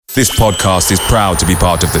This podcast is proud to be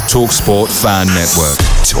part of the TalkSport Fan Network.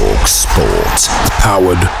 TalkSport.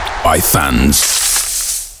 Powered by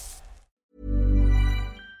fans.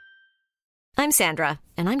 I'm Sandra,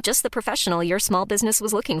 and I'm just the professional your small business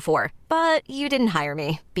was looking for. But you didn't hire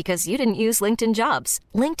me because you didn't use LinkedIn Jobs.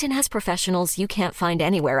 LinkedIn has professionals you can't find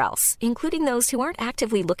anywhere else, including those who aren't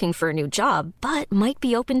actively looking for a new job, but might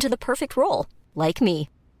be open to the perfect role, like me.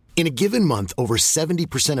 In a given month, over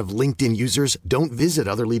 70% of LinkedIn users don't visit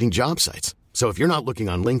other leading job sites. So if you're not looking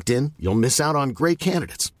on LinkedIn, you'll miss out on great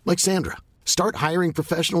candidates like Sandra. Start hiring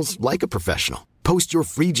professionals like a professional. Post your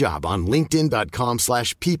free job on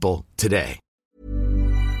linkedin.com/people today.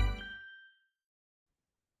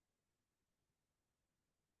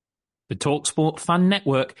 The TalkSport Fan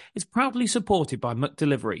Network is proudly supported by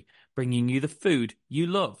McDelivery, bringing you the food you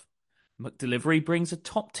love. McDelivery brings a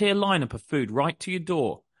top-tier lineup of food right to your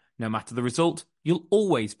door. No matter the result, you'll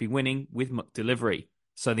always be winning with McDelivery.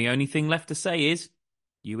 So the only thing left to say is,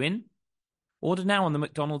 you in? Order now on the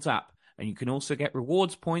McDonald's app, and you can also get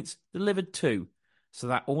rewards points delivered too. So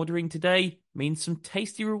that ordering today means some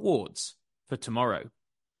tasty rewards for tomorrow.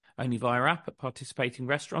 Only via app at participating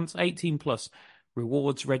restaurants, 18 plus.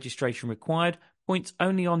 Rewards registration required. Points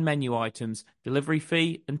only on menu items. Delivery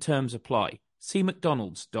fee and terms apply. See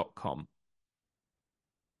mcdonalds.com.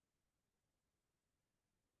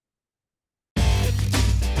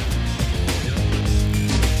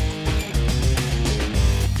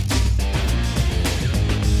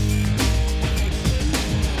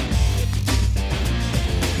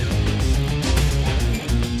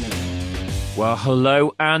 Well,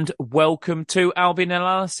 hello and welcome to Albion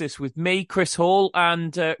Analysis with me, Chris Hall,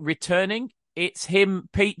 and returning, it's him,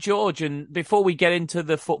 Pete George. And before we get into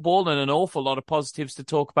the football, and an awful lot of positives to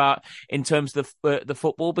talk about in terms of the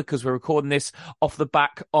football, because we're recording this off the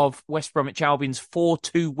back of West Bromwich Albion's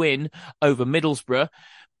 4-2 win over Middlesbrough.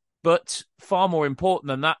 But far more important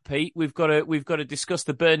than that, Pete, we've got to discuss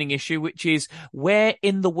the burning issue, which is, where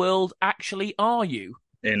in the world actually are you?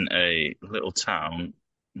 In a little town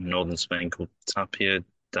in northern Spain called Tapia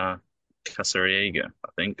da Casariega, I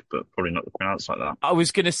think, but probably not pronounced like that. I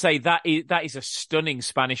was going to say that is a stunning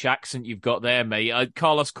Spanish accent you've got there, mate.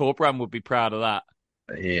 Carlos Corberán would be proud of that.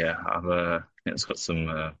 Yeah, it's got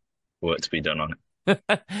some work to be done on it.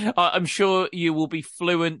 I'm sure you will be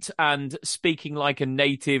fluent and speaking like a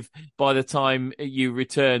native by the time you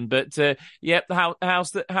return. But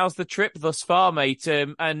how's the trip thus far, mate?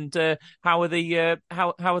 And how are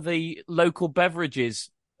the local beverages?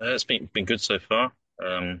 It's been good so far.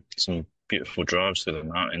 Some beautiful drives through the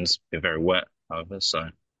mountains. Been very wet, however, so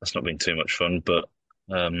that's not been too much fun. But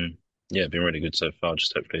been really good so far.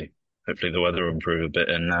 Just hopefully the weather will improve a bit,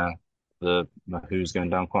 and the Mahou's going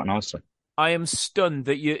down quite nicely. I am stunned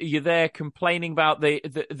that you're there complaining about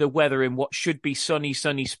the weather in what should be sunny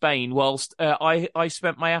Spain, whilst I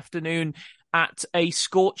spent my afternoon at a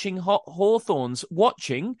scorching hot Hawthorns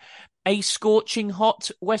watching a scorching hot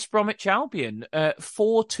West Bromwich Albion.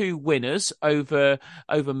 4-2 winners over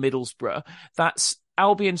Middlesbrough. That's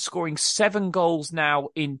Albion scoring 7 goals now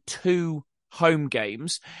in 2 home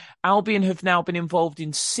games. Albion have now been involved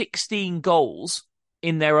in 16 goals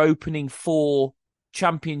in their opening 4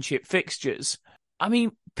 Championship fixtures. I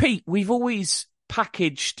mean, Pete, we've always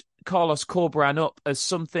packaged Carlos Corberán up as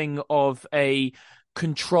something of a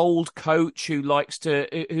controlled coach who likes to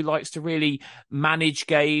really manage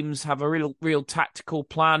games, have a real tactical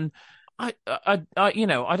plan. I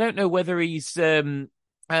don't know whether he's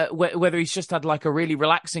whether he's just had like a really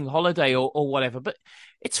relaxing holiday or whatever, but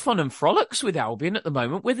it's fun and frolics with Albion at the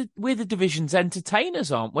moment. We're the division's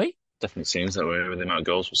entertainers, aren't we? Definitely seems that way with the amount of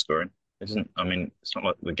goals we're scoring. It's not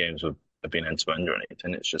like the games have been end to end or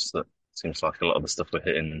anything. It's just that it seems like a lot of the stuff we're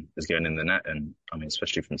hitting is going in the net. And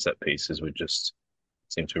especially from set pieces, we just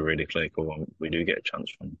seem to be really clinical when we do get a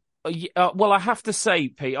chance from them. Well, I have to say,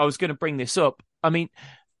 Pete, I was going to bring this up.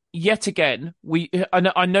 Yet again,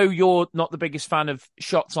 I know you're not the biggest fan of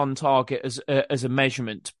shots on target as a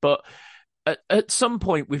measurement, but at some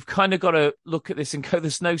point we've kind of got to look at this and go,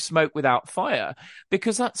 there's no smoke without fire,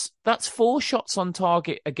 because that's 4 shots on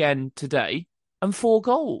target again today and 4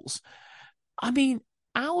 goals.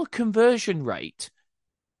 Our conversion rate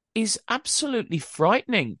is absolutely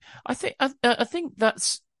frightening. I think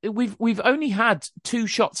that's we've only had 2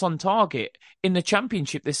 shots on target in the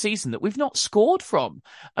Championship this season that we've not scored from.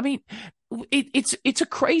 It's a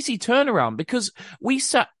crazy turnaround, because we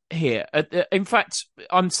sat here. In fact,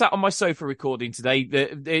 I'm sat on my sofa recording today.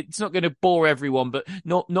 It's not going to bore everyone, but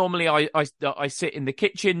normally I sit in the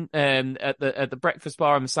kitchen at the breakfast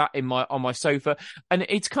bar. I'm sat on my sofa, and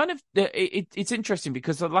it's kind of it's interesting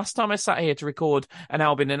because the last time I sat here to record an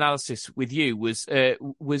Albion analysis with you was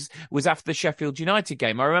after the Sheffield United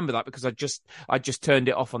game. I remember that because I just turned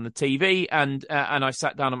it off on the TV and I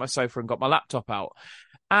sat down on my sofa and got my laptop out.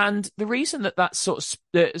 And the reason that's sort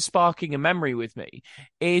of sparking a memory with me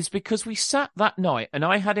is because we sat that night and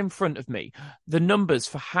I had in front of me the numbers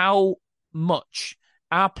for how much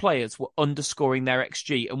our players were underscoring their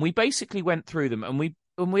XG. And we basically went through them and we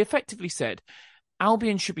effectively said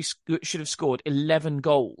Albion should have scored 11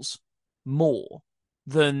 goals more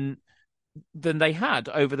than they had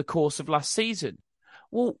over the course of last season.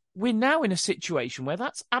 Well, we're now in a situation where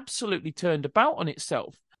that's absolutely turned about on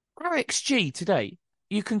itself. Our XG today,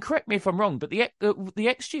 you can correct me if I'm wrong, but the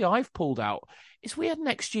XG I've pulled out is we had an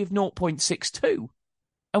XG of 0.62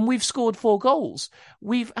 and we've scored 4 goals.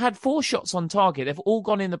 We've had 4 shots on target. They've all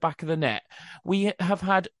gone in the back of the net. We have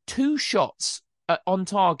had 2 shots on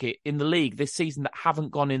target in the league this season that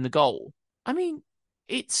haven't gone in the goal. I mean,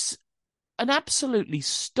 it's an absolutely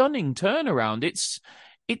stunning turnaround.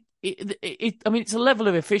 I mean, it's a level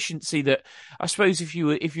of efficiency that I suppose if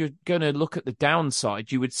you're going to look at the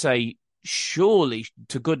downside, you would say, surely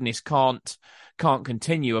to goodness can't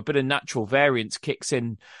continue. A bit of natural variance kicks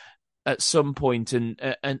in at some point, and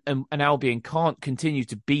Albion can't continue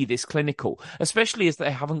to be this clinical, especially as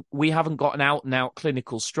we haven't got an out and out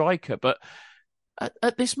clinical striker. But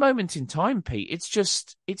at this moment in time, Pete,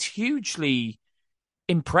 it's hugely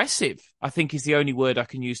impressive, I think, is the only word I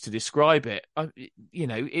can use to describe it.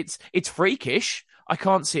 It's freakish. I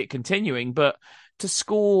can't see it continuing, but to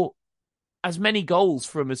score as many goals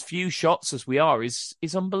from as few shots as we are is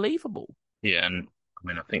unbelievable. Yeah, and I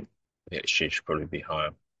mean, I think the XG should probably be higher.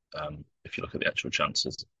 If you look at the actual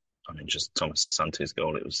chances, I mean, just Thomas Sante's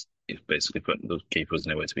goal, it was basically putting the keeper was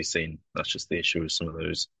nowhere to be seen. That's just the issue with some of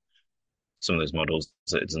those models,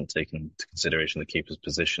 that it doesn't take into consideration the keeper's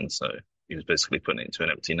position. So he was basically putting it into an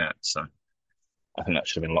empty net. So I think that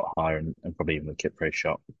should have been a lot higher, and probably even the Kipre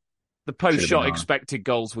shot. The post-shot expected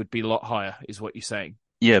goals would be a lot higher, is what you're saying.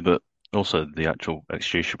 Yeah, but also the actual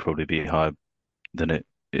XG should probably be higher than it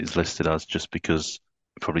is listed as, just because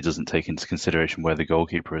it probably doesn't take into consideration where the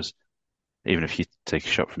goalkeeper is. Even if you take a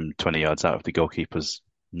shot from 20 yards out, if the goalkeeper's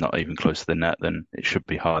not even close to the net, then it should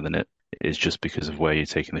be higher than it is just because of where you're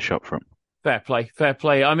taking the shot from. Fair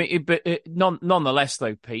play. I mean, nonetheless,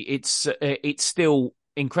 though, Pete, it's still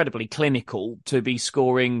incredibly clinical to be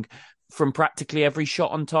scoring from practically every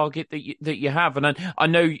shot on target that you have. And I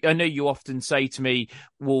know you often say to me,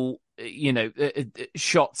 well,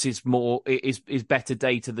 shots is better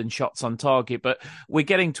data than shots on target. But we're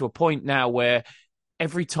getting to a point now where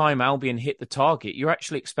every time Albion hit the target, you're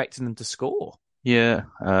actually expecting them to score. Yeah.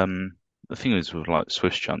 The thing is with like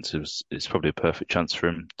Swift's chances, it's probably a perfect chance for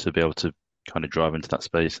him to be able to kind of drive into that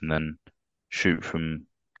space and then shoot from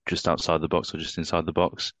just outside the box or just inside the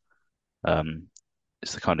box.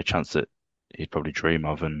 It's the kind of chance that he'd probably dream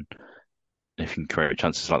of, and if you can create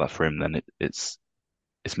chances like that for him, then it's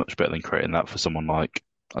much better than creating that for someone like,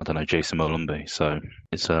 I don't know, Jason Molumby. So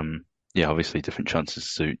it's obviously different chances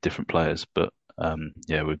suit different players, but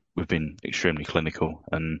we've been extremely clinical,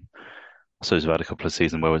 and I suppose we've had a couple of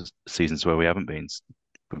seasons where we haven't been.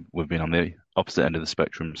 We've been on the opposite end of the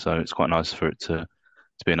spectrum, so it's quite nice for it to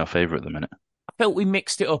be in our favour at the minute. I felt we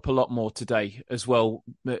mixed it up a lot more today as well,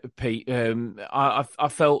 Pete. I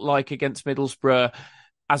felt like against Middlesbrough,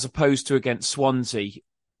 as opposed to against Swansea,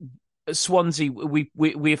 we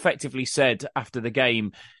effectively said after the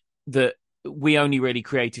game that we only really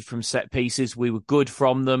created from set pieces. We were good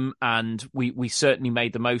from them, and we certainly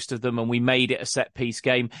made the most of them, and we made it a set piece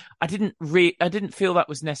game. I didn't feel that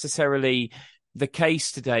was necessarily the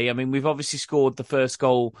case today. I mean, we've obviously scored the first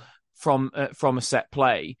goal from a set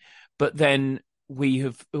play, but then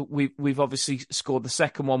we've obviously scored the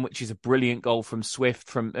second one, which is a brilliant goal from Swift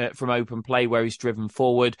from open play where he's driven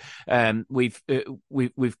forward. We've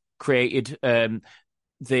created the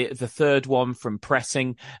third one from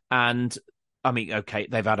pressing, and I mean, okay,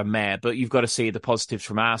 they've had a mare, but you've got to see the positives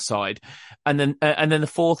from our side. And then the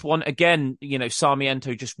fourth one, again,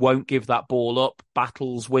 Sarmiento just won't give that ball up,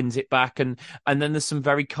 battles, wins it back. And then there's some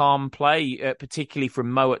very calm play, particularly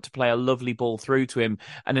from Mowat to play a lovely ball through to him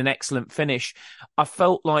and an excellent finish. I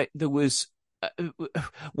felt like there was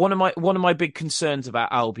one of my big concerns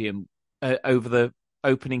about Albion over the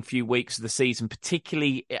opening few weeks of the season,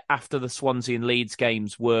 particularly after the Swansea and Leeds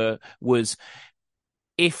games, was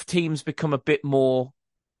if teams become a bit more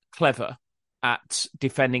clever at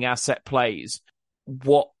defending our set plays,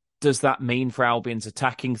 what does that mean for Albion's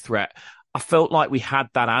attacking threat? I felt like we had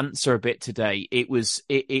that answer a bit today. It was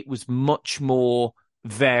much more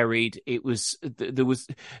varied. There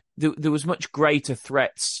was much greater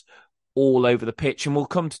threats all over the pitch, and we'll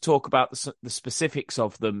come to talk about the specifics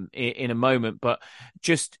of them in a moment. But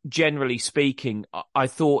just generally speaking, I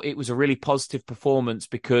thought it was a really positive performance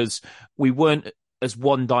because we weren't as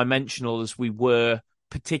one-dimensional as we were,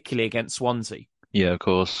 particularly against Swansea. Yeah, of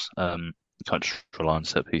course. You can't just rely on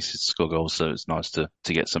set pieces to score goals, so it's nice to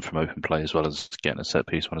get some from open play as well as getting a set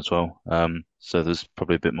piece one as well. So there's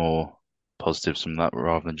probably a bit more positives from that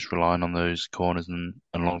rather than just relying on those corners and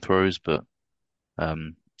long throws. But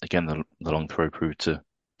again, the long throw proved to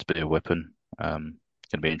be a weapon. Going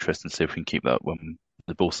to be interesting to see if we can keep that when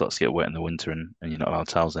the ball starts to get wet in the winter and you're not allowed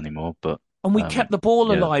towels anymore. And we kept the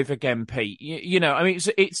ball alive again, Pete. You know, I mean,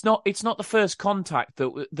 it's not the first contact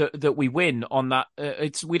that we win on that.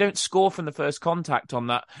 We don't score from the first contact on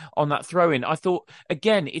that throw in. I thought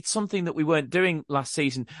again, it's something that we weren't doing last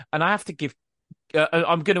season, and I have to give.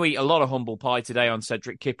 I'm going to eat a lot of humble pie today on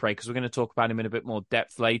Cedric Kipre because we're going to talk about him in a bit more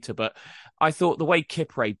depth later. But I thought the way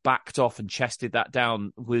Kipre backed off and chested that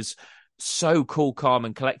down was so cool, calm,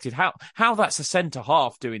 and collected. How that's a centre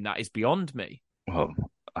half doing that is beyond me. Well,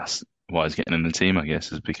 that's why he's getting in the team, I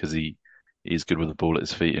guess, is because he's good with the ball at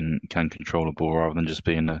his feet and can control the ball rather than just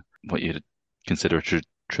being what you'd consider a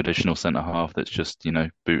traditional centre half that's just, you know,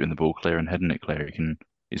 booting the ball clear and heading it clear.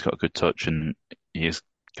 He's got a good touch and he is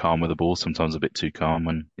calm with the ball, sometimes a bit too calm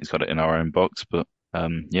when he's got it in our own box. But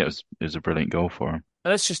yeah, it was a brilliant goal for him.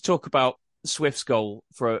 Let's just talk about Swift's goal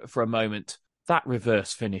for a moment. That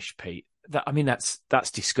reverse finish, Pete.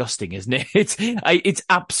 That's disgusting, isn't it? It's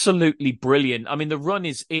absolutely brilliant. I mean, the run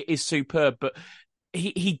is superb, but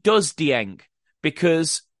he does Dieng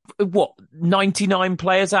because 99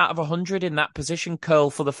 players out of 100 in that position curl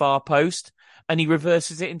for the far post, and he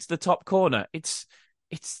reverses it into the top corner. It's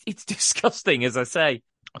disgusting, as I say.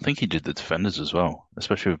 I think he did the defenders as well,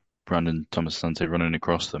 especially with Brandon Thomas-Asante running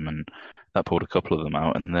across them, and that pulled a couple of them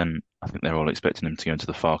out. And then I think they're all expecting him to go into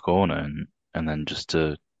the far corner, and then just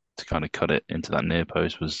to kind of cut it into that near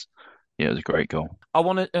post it was a great goal.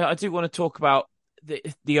 I do want to talk about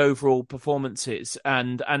the overall performances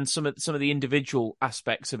and some of the individual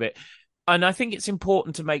aspects of it. And I think it's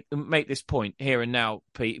important to make this point here and now,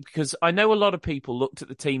 Pete, because I know a lot of people looked at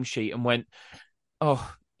the team sheet and went,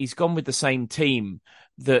 "Oh, he's gone with the same team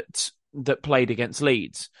that played against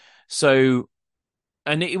Leeds." So,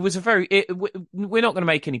 and it was we're not going to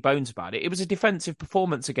make any bones about it. It was a defensive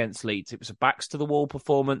performance against Leeds. It was a backs to the wall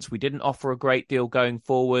performance. We didn't offer a great deal going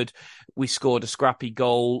forward. We scored a scrappy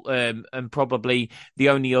goal, and probably the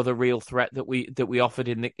only other real threat that we offered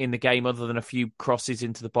in the game, other than a few crosses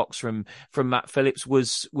into the box from Matt Phillips,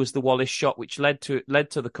 was the Wallace shot, which led to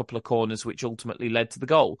the couple of corners, which ultimately led to the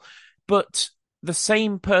goal. But the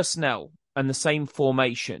same personnel and the same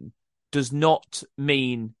formation does not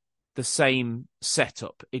mean the same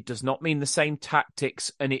setup. It does not mean the same tactics,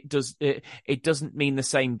 and it doesn't mean the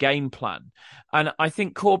same game plan. And I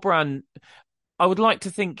think Corberan, I would like to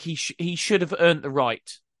think he should have earned the right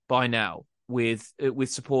by now with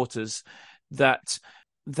supporters that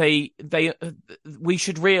we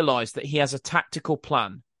should realise that he has a tactical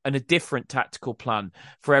plan and a different tactical plan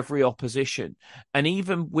for every opposition. And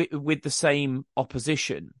even with the same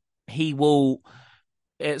opposition, even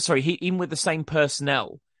with the same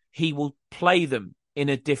personnel, he will play them in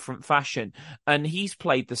a different fashion. And he's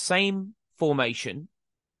played the same formation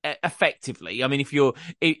effectively. I mean, if you're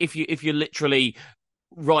literally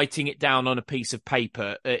writing it down on a piece of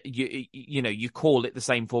paper, you call it the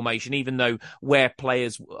same formation, even though where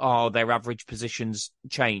players are, their average positions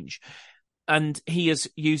change. And he has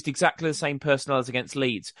used exactly the same personnel as against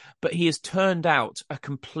Leeds, but he has turned out a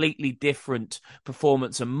completely different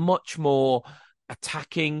performance, a much more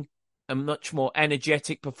attacking, a much more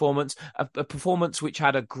energetic performance, a performance which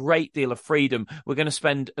had a great deal of freedom. We're going to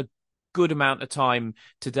spend a good amount of time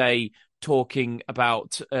today talking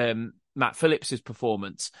about Matt Phillips's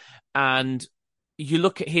performance. And you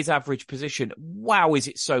look at his average position, wow, is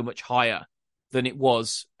it so much higher than it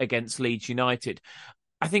was against Leeds United?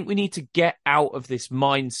 I think we need to get out of this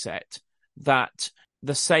mindset that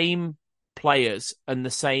the same players and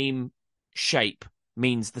the same shape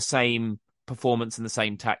means the same performance and the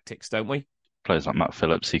same tactics, don't we? Players like Matt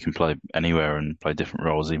Phillips, he can play anywhere and play different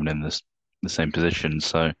roles, even in the same position.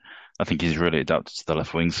 So I think he's really adapted to the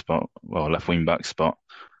left wing wing back spot,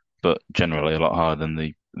 but generally a lot higher than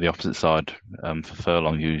the opposite side for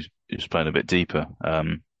Furlong, who's playing a bit deeper.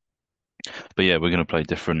 But yeah, we're going to play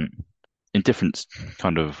in different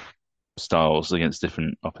kind of styles against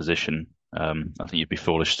different opposition. I think you'd be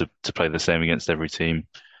foolish to play the same against every team.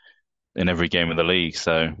 in every game of the league.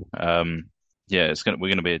 So yeah, we're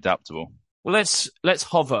gonna be adaptable. Well, let's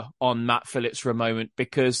hover on Matt Phillips for a moment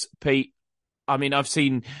because Pete, I mean, I've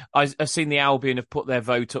seen the Albion have put their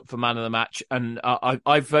vote up for man of the match, and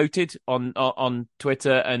I've voted on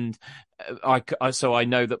Twitter, and so I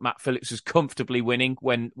know that Matt Phillips was comfortably winning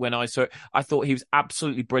when I saw it. I thought he was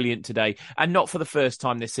absolutely brilliant today, and not for the first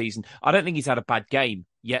time this season. I don't think he's had a bad game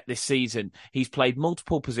yet this season. He's played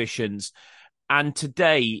multiple positions. And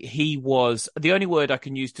today he was, the only word I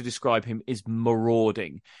can use to describe him is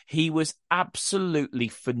marauding. He was absolutely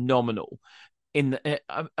phenomenal.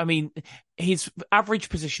 I mean, his average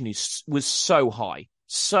position was so high,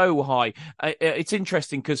 so high. It's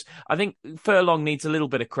interesting because I think Furlong needs a little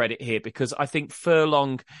bit of credit here because I think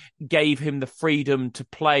Furlong gave him the freedom to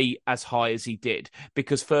play as high as he did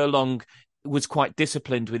because Furlong was quite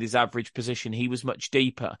disciplined with his average position. He was much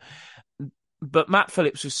deeper. But Matt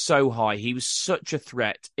Phillips was so high. He was such a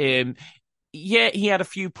threat. Yeah, he had a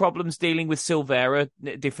few problems dealing with Silvera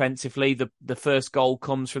defensively. The first goal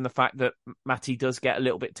comes from the fact that Matty does get a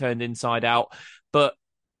little bit turned inside out. But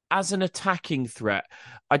as an attacking threat,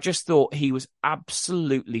 I just thought he was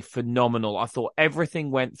absolutely phenomenal. I thought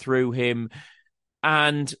everything went through him.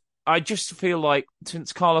 And I just feel like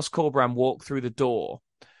since Carlos Corberán walked through the door,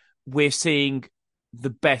 we're seeing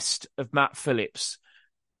the best of Matt Phillips.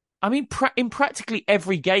 I mean, in practically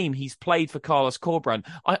every game he's played for Carlos Corberán,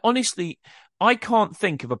 I can't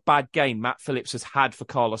think of a bad game Matt Phillips has had for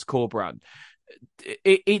Carlos Corberán.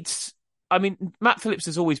 I mean, Matt Phillips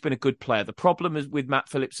has always been a good player. The problem with Matt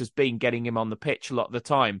Phillips has been getting him on the pitch a lot of the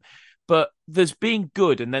time. But there's being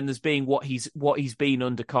good, and then there's being what he's been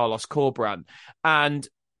under Carlos Corberán, and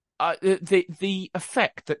the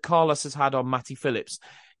effect that Carlos has had on Matty Phillips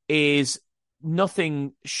is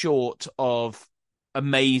nothing short of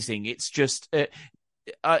amazing. It's just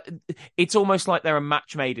it's almost like they're a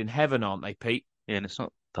match made in heaven, aren't they, Pete? Yeah, and it's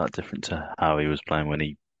not that different to how he was playing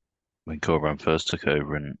when Corberán first took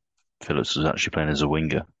over and Phillips was actually playing as a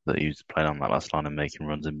winger, that he was playing on that last line and making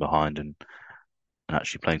runs in behind and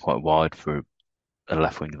actually playing quite wide for a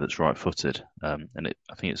left winger that's right-footed. I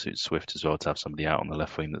think it suits Swift as well to have somebody out on the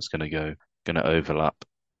left wing that's going to overlap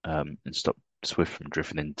and stop Swift from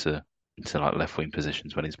drifting into like left wing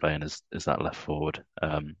positions when he's playing as that left forward,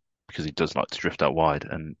 because he does like to drift out wide.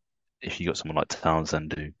 And if you got someone like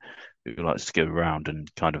Townsend who likes to go around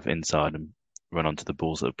and kind of inside and run onto the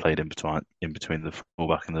balls that are played in between the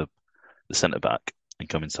fullback and the centre back and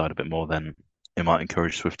come inside a bit more, then it might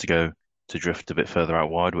encourage Swift to drift a bit further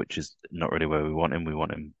out wide, which is not really where we want him. We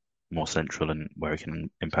want him more central and where he can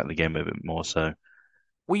impact the game a bit more. So.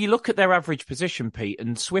 Well, you look at their average position, Pete,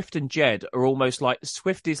 and Swift and Jed are almost like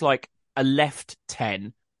Swift is like a left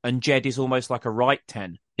 10 and Jed is almost like a right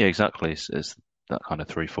 10. Yeah, exactly. It's that kind of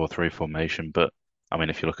 3-4-3 formation. But I mean,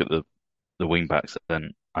 if you look at the wing backs,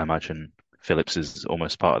 then I imagine Phillips is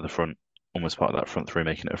almost part of that front three,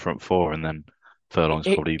 making it a front four, and then Furlong's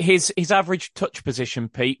probably his average touch position,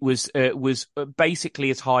 Pete, was basically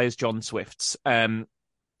as high as John Swift's,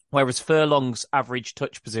 whereas Furlong's average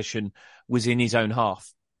touch position was in his own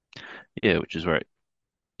half. Yeah, which is where it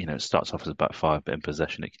starts off as a back five, but in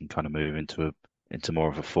possession it can kind of move into more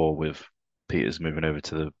of a four with Peters moving over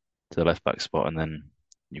to the left back spot, and then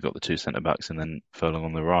you've got the two centre backs and then Furlong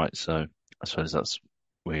on the right. So I suppose that's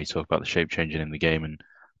where you talk about the shape changing in the game and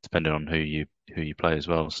depending on who you play as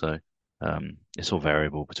well. So it's all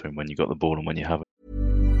variable between when you got the ball and when you haven't.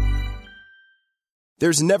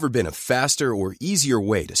 There's never been a faster or easier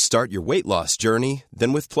way to start your weight loss journey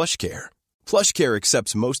than with PlushCare. PlushCare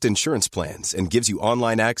accepts most insurance plans and gives you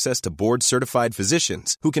online access to board-certified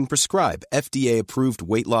physicians who can prescribe FDA-approved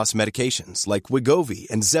weight loss medications like Wegovy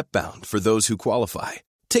and Zepbound for those who qualify.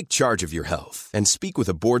 Take charge of your health and speak with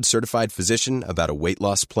a board-certified physician about a weight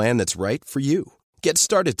loss plan that's right for you. Get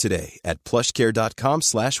started today at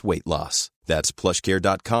plushcare.com/weight-loss. That's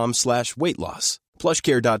plushcare.com/weight-loss.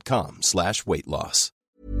 plushcare.com/weight-loss.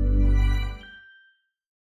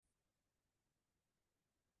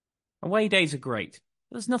 Away days are great,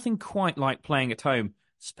 but there's nothing quite like playing at home,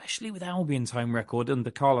 especially with Albion's home record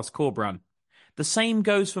under Carlos Corberán. The same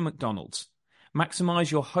goes for McDonald's.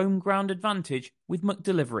 Maximise your home ground advantage with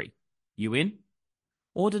McDelivery. You in?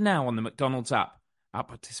 Order now on the McDonald's app. At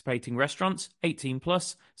participating restaurants, 18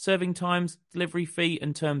 plus, serving times, delivery fee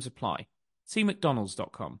and terms apply. See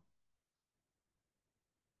mcdonalds.com.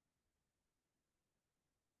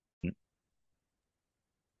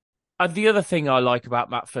 The other thing I like about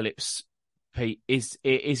Matt Phillips, Pete, is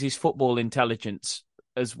his football intelligence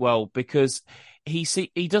as well, because he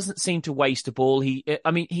doesn't seem to waste a ball. He had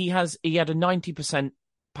a 90%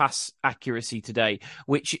 pass accuracy today,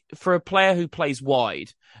 which for a player who plays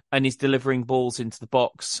wide and is delivering balls into the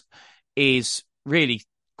box is really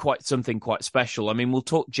quite special. I mean, we'll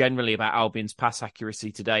talk generally about Albion's pass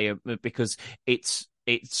accuracy today because it's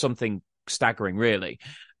something staggering, really.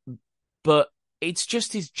 But it's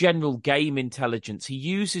just his general game intelligence. He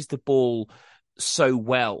uses the ball so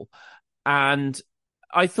well. And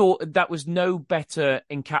I thought that was no better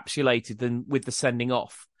encapsulated than with the sending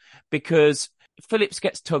off, because Phillips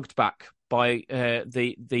gets tugged back by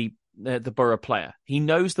the Borough player. He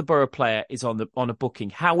knows the Borough player is on a booking.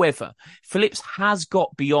 However, Phillips has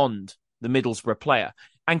got beyond the Middlesbrough player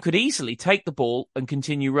and could easily take the ball and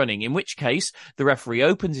continue running, in which case the referee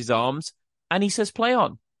opens his arms and he says, play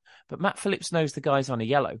on. But Matt Phillips knows the guy's on a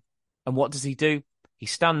yellow. And what does he do? He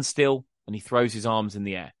stands still and he throws his arms in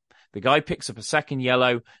the air. The guy picks up a second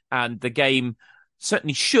yellow, and the game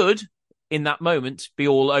certainly should, in that moment, be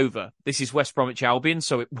all over. This is West Bromwich Albion,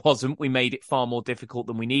 so it wasn't. We made it far more difficult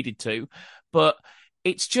than we needed to. But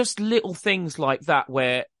it's just little things like that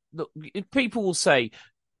where people will say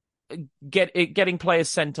getting players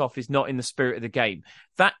sent off is not in the spirit of the game.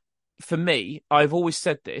 That, for me, I've always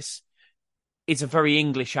said this, is a very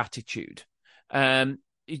English attitude.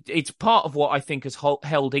 It's part of what I think has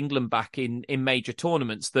held England back in major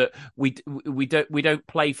tournaments, that we don't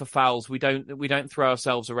play for fouls, we don't throw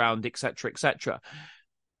ourselves around, etc., etc.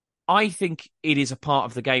 I think it is a part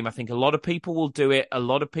of the game. I think a lot of people will do it. A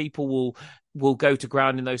lot of people will go to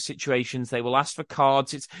ground in those situations. They will ask for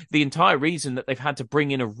cards. It's the entire reason that they've had to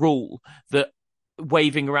bring in a rule that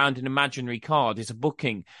waving around an imaginary card is a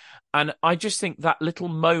booking. And I just think that little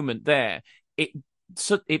moment there,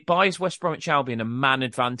 it buys West Bromwich Albion a man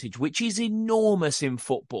advantage, which is enormous in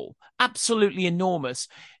football, absolutely enormous.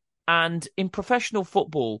 And in professional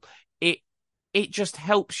football, it just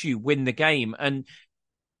helps you win the game. And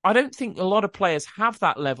I don't think a lot of players have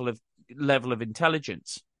that level of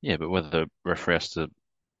intelligence. Yeah, but whether the referee has to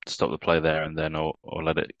stop the play there and then or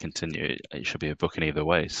let it continue, it should be a booking either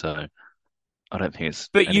way. So I don't think it's.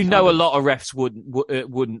 But a lot of refs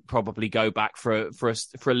wouldn't probably go back for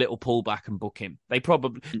a little pullback and book him.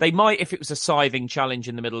 They might if it was a scything challenge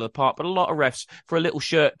in the middle of the park, but a lot of refs for a little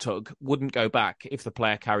shirt tug wouldn't go back if the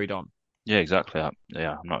player carried on. Yeah, exactly.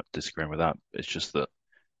 Yeah, I'm not disagreeing with that. It's just that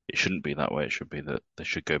it shouldn't be that way. It should be that they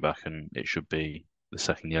should go back and it should be the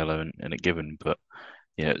second yellow and it given. But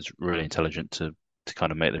yeah, it's really intelligent to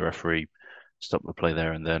kind of make the referee stop the play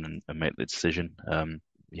there and then and make the decision.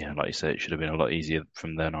 Yeah, like you say, it should have been a lot easier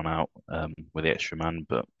from then on out with the extra man.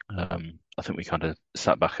 But I think we kind of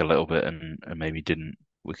sat back a little bit and maybe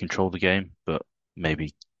we controlled the game, but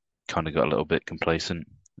maybe kind of got a little bit complacent.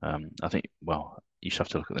 I think, well, you just have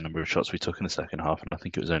to look at the number of shots we took in the second half, and I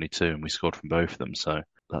think it was only 2, and we scored from both of them. So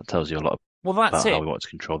that tells you a lot about how we want to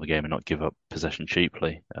control the game and not give up possession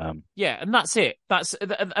cheaply. Yeah, and that's it. That's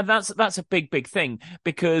a big thing,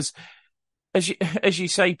 because as you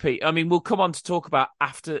say, Pete, I mean, we'll come on to talk about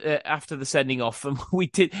after the sending off, and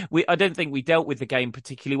I don't think we dealt with the game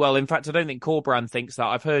particularly well. In fact, I don't think Corberan thinks that.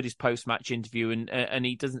 I've heard his post-match interview, and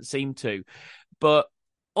he doesn't seem to. But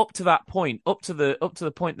up to that point, up to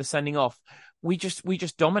the point of the sending off, we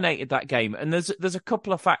just dominated that game, and there's a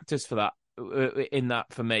couple of factors for that in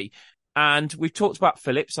that for me. And we've talked about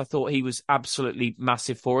Phillips. I thought he was absolutely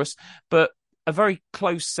massive for us, but a very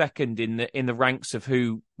close second in the ranks of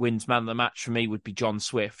who wins man of the match for me would be John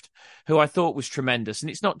Swift, who I thought was tremendous.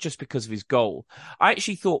 And it's not just because of his goal. I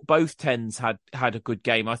actually thought both tens had a good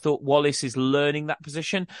game. I thought Wallace is learning that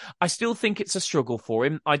position. I still think it's a struggle for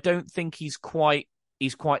him. I don't think he's quite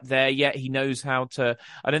there yet. I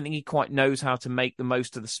don't think he quite knows how to make the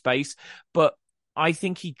most of the space, but I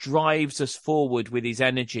think he drives us forward with his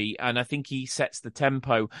energy, and I think he sets the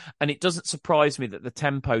tempo. And it doesn't surprise me that the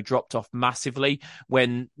tempo dropped off massively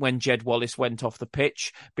when Jed Wallace went off the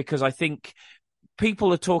pitch, because I think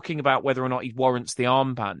people are talking about whether or not he warrants the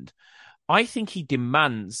armband. I think he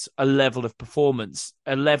demands a level of performance,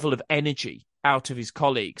 a level of energy out of his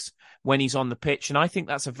colleagues when he's on the pitch, and I think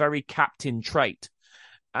that's a very captain trait.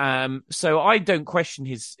 So I don't question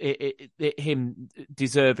him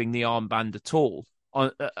deserving the armband at all.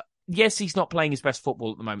 Yes, he's not playing his best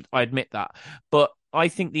football at the moment. I admit that, but I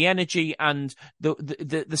think the energy and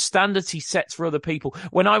the standards he sets for other people.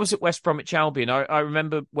 When I was at West Bromwich Albion, I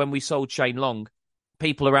remember when we sold Shane Long,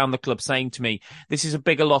 people around the club saying to me, this is a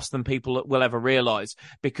bigger loss than people will ever realise,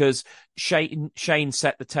 because Shane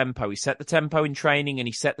set the tempo. He set the tempo in training and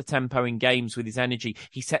he set the tempo in games with his energy.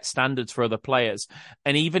 He set standards for other players.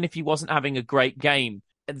 And even if he wasn't having a great game,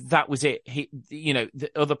 that was it. The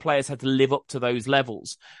other players had to live up to those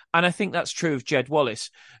levels. And I think that's true of Jed Wallace.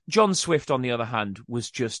 John Swift, on the other hand, was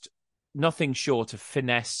just nothing short of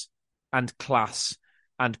finesse and class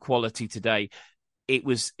and quality today. It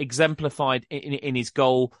was exemplified in his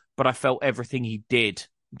goal, but I felt everything he did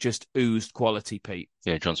just oozed quality, Pete.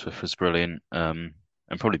 Yeah, John Swift was brilliant, and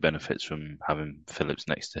probably benefits from having Phillips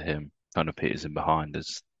next to him, kind of Peters in behind,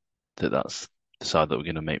 as that's the side that we're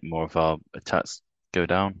going to make more of our attacks go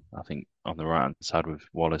down. I think on the right-hand side with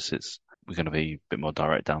Wallace, we're going to be a bit more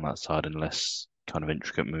direct down that side and less kind of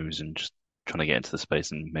intricate moves and just trying to get into the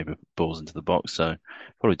space and maybe balls into the box. So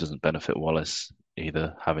probably doesn't benefit Wallace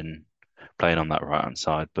either playing on that right-hand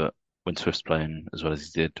side. But when Swift's playing as well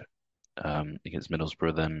as he did against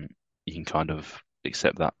Middlesbrough, then you can kind of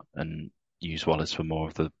accept that and use Wallace for more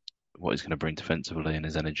of what he's going to bring defensively and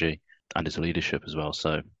his energy and his leadership as well.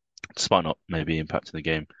 So despite not maybe impacting the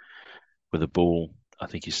game with the ball, I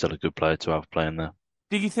think he's still a good player to have playing there.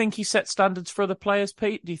 Do you think he sets standards for other players,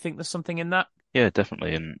 Pete? Do you think there's something in that? Yeah,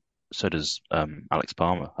 definitely. And so does Alex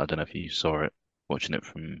Palmer. I don't know if you saw it watching it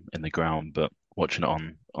from in the ground, but watching it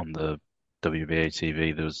on the WBA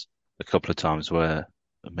TV, there was a couple of times where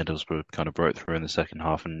Middlesbrough kind of broke through in the second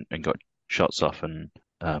half and got shots off, and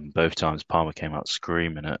both times Palmer came out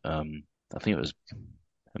screaming at I think it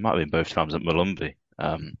might have been both times at Malumbi,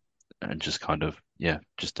 and just kind of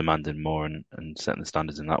just demanding more and setting the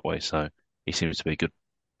standards in that way. So he seems to be a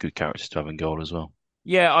good character to have in goal as well.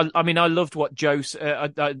 Yeah, I mean, I loved what Joe. I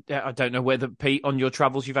don't know whether, Pete, on your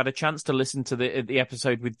travels you've had a chance to listen to the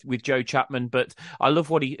episode with Joe Chapman, but I love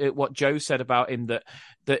what Joe said about him, that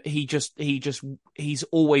he's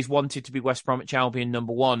always wanted to be West Bromwich Albion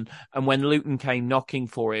number one, and when Luton came knocking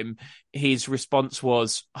for him, his response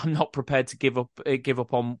was, "I'm not prepared to give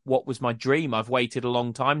up on what was my dream. I've waited a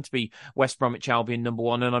long time to be West Bromwich Albion number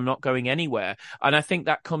one, and I'm not going anywhere." And I think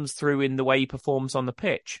that comes through in the way he performs on the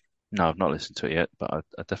pitch. No, I've not listened to it yet, but I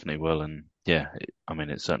definitely will. And yeah, I mean,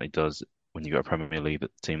 it certainly does. When you got a Premier League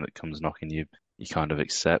team that comes knocking, you kind of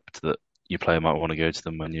accept that your player might want to go to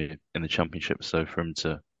them when you're in the Championship. So for him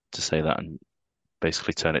to say that and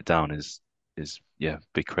basically turn it down is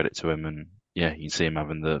big credit to him. And yeah, you can see him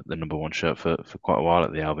having the number one shirt for quite a while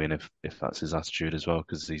at the Albion if that's his attitude as well,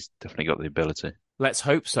 because he's definitely got the ability. Let's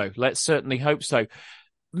hope so. Let's certainly hope so.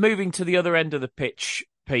 Moving to the other end of the pitch,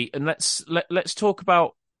 Pete, and let's talk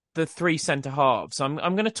about the three centre halves. I'm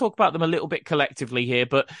going to talk about them a little bit collectively here,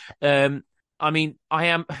 but I mean,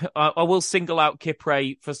 I will single out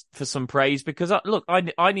Kipre for some praise, because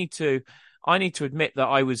I need to admit that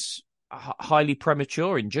I was highly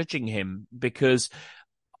premature in judging him, because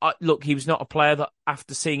he was not a player that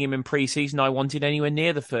after seeing him in pre-season I wanted anywhere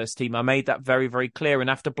near the first team. I made that very, very clear, and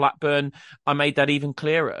after Blackburn I made that even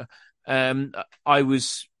clearer. I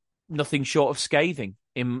was nothing short of scathing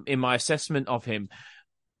in my assessment of him.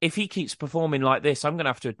 If he keeps performing like this, I'm going to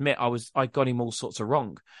have to admit I got him all sorts of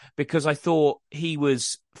wrong, because I thought he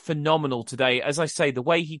was phenomenal today. As I say, the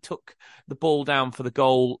way he took the ball down for the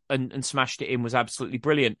goal and smashed it in was absolutely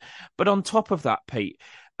brilliant. But on top of that, Pete,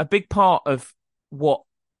 a big part of what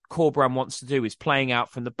Corberan wants to do is playing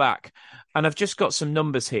out from the back. And I've just got some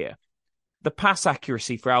numbers here. The pass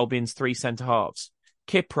accuracy for Albion's three centre-halves.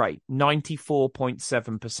 Kipre,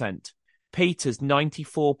 94.7%. Peters,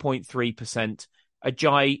 94.3%.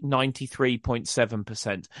 Ajayi,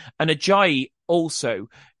 93.7%. And Ajayi also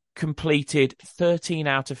completed 13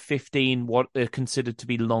 out of 15 what are considered to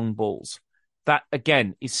be long balls. That,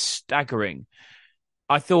 again, is staggering.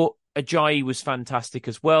 I thought Ajayi was fantastic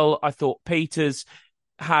as well. I thought Peters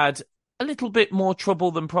had a little bit more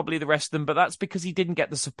trouble than probably the rest of them, but that's because he didn't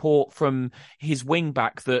get the support from his wing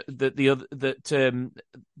back that the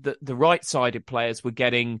right-sided players were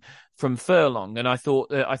getting from Furlong, and I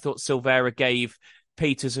thought Silvera gave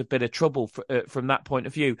Peters a bit of trouble from that point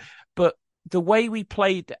of view. But the way we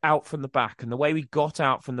played out from the back and the way we got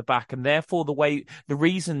out from the back, and therefore the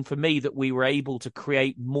reason for me that we were able to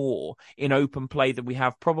create more in open play than we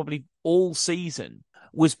have probably all season,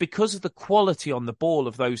 was because of the quality on the ball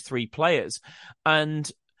of those three players.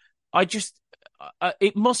 And I just,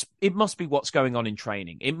 it must be what's going on in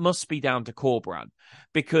training. It must be down to Corberan,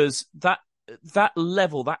 because that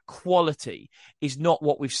level, that quality is not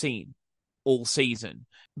what we've seen all season.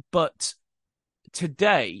 But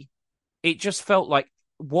today, it just felt like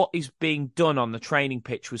what is being done on the training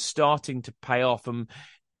pitch was starting to pay off. And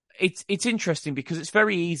it's interesting, because it's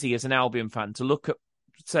very easy as an Albion fan to look at,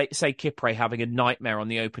 say Kipre having a nightmare on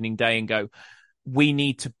the opening day and go, we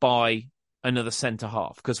need to buy another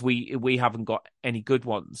centre-half because we haven't got any good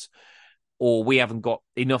ones, or we haven't got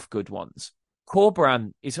enough good ones.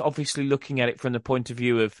 Corberan is obviously looking at it from the point of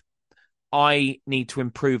view of, I need to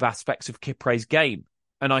improve aspects of Kipre's game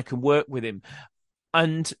and I can work with him.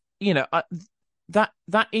 And,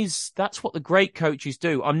 that's what the great coaches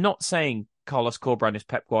do. I'm not saying Carlos Corberán is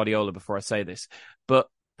Pep Guardiola before I say this, but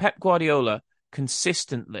Pep Guardiola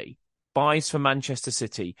consistently buys for Manchester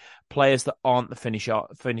City players that aren't the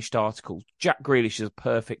finished articles. Jack Grealish is a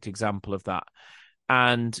perfect example of that.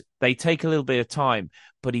 And they take a little bit of time,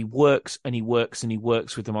 but he works and he works and he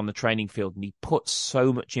works with them on the training field, and he puts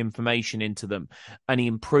so much information into them and he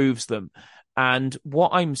improves them. And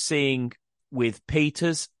what I'm seeing with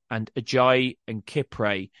Peters and Ajayi and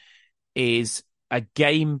Kipre is a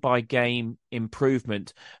game by game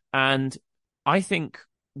improvement. And I think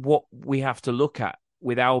what we have to look at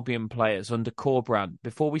with Albion players under Corberán,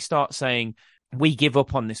 before we start saying we give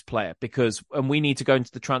up on this player and we need to go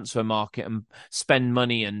into the transfer market and spend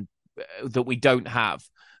money and that we don't have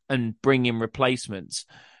and bring in replacements,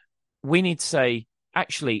 we need to say,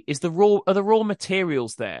 actually, are the raw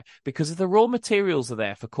materials there? Because if the raw materials are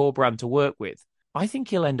there for Corberán to work with, I think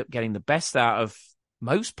he'll end up getting the best out of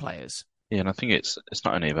most players. Yeah, and I think it's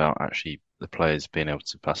not only about actually the players being able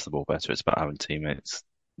to pass the ball better, it's about having teammates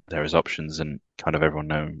there as options and kind of everyone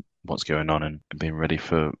knowing what's going on and being ready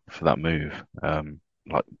for that move.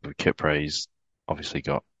 Like with Kipre, he's obviously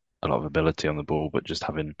got a lot of ability on the ball, but just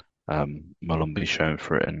having Malumbi shown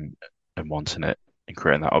for it and wanting it and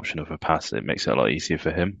creating that option of a pass, it makes it a lot easier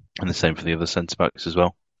for him. And the same for the other centre-backs as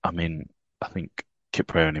well. I mean, I think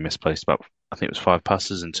Kipre only misplaced I think it was 5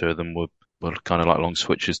 passes, and 2 of them were kind of like long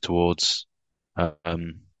switches towards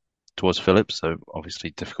Phillips. So obviously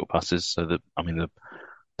difficult passes. So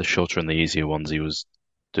the shorter and the easier ones, he was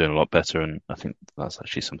doing a lot better. And I think that's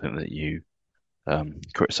actually something that you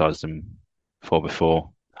criticised him for before,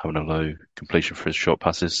 having a low completion for his short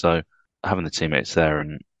passes. So having the teammates there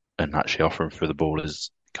and actually offering for the ball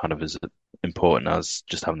is kind of as important as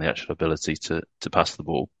just having the actual ability to pass the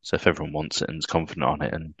ball. So if everyone wants it and is confident on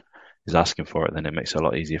it and is asking for it, then it makes it a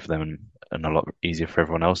lot easier for them and a lot easier for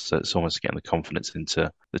everyone else. So it's almost getting the confidence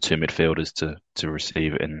into the 2 midfielders to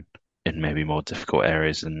receive it in maybe more difficult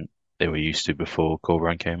areas than they were used to before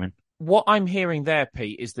Corberán came in. What I'm hearing there,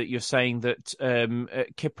 Pete, is that you're saying that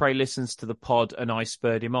Kipre listens to the pod and I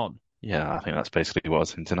spurred him on. Yeah, I think that's basically what I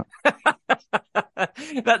was hinting at.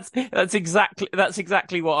 That's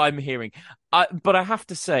exactly what I'm hearing. But I have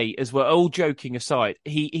to say, as well, all joking aside,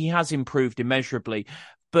 he has improved immeasurably.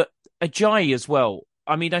 But Ajayi as well.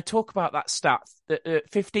 I mean, I talk about that stat,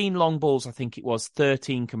 15 long balls, I think it was,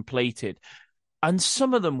 13 completed. And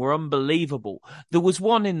some of them were unbelievable. There was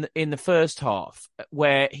one in the first half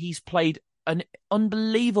where he's played an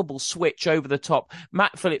unbelievable switch over the top.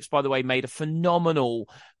 Matt Phillips, by the way, made a phenomenal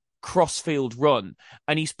crossfield run,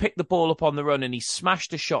 and he's picked the ball up on the run and he's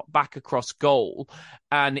smashed a shot back across goal,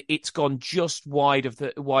 and it's gone just wide of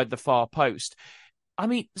the far post. I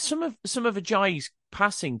mean, some of Ajayi's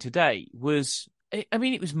passing today was, I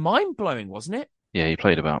mean, it was mind blowing, wasn't it? Yeah, he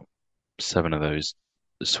played about 7 of those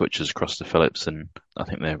switches across to Phillips, and I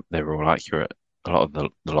think they were all accurate. A lot of the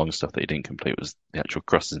long stuff that he didn't complete was the actual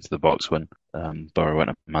crosses into the box when Burrow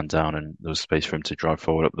went up man down, and there was space for him to drive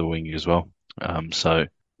forward up the wing as well. So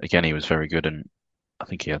again, he was very good, and I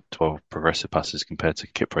think he had 12 progressive passes compared to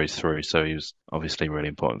Kipre's 3, so he was obviously really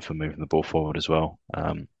important for moving the ball forward as well.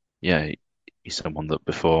 He's someone that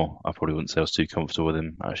before I probably wouldn't say I was too comfortable with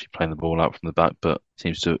him actually playing the ball out from the back, but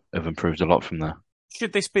seems to have improved a lot from there.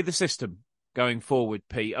 Should this be the system going forward,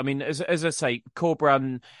 Pete? I mean, as I say,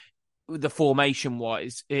 Corberán, the formation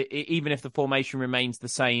wise, even if the formation remains the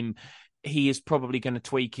same, he is probably going to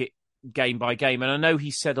tweak it game by game. And I know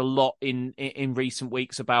he said a lot in recent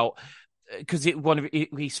weeks about, because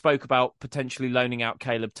he spoke about potentially loaning out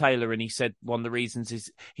Caleb Taylor, and he said one of the reasons is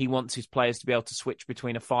he wants his players to be able to switch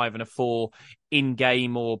between a 5 and a 4 in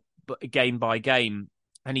game or game by game.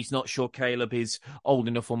 And he's not sure Caleb is old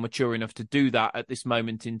enough or mature enough to do that at this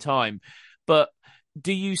moment in time. But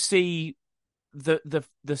do you see the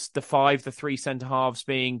 3 centre halves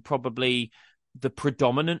being probably the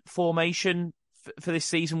predominant formation for this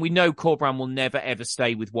season? We know Corberán will never ever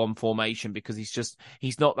stay with one formation because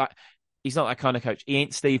he's not that kind of coach. He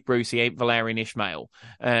ain't Steve Bruce. He ain't Valérien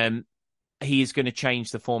Ismaël. He is going to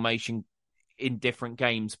change the formation in different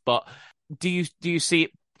games. But do you see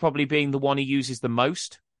it probably being the one he uses the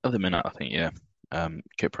most? At the minute, I think, yeah.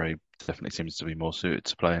 Kipre definitely seems to be more suited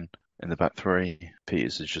to playing in the back 3.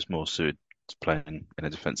 Peters is just more suited to playing in a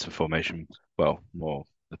defensive formation. Well, more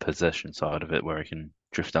the possession side of it, where he can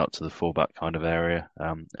drift out to the fullback kind of area.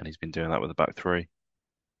 And he's been doing that with the back 3.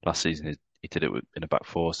 Last season, he did it in a back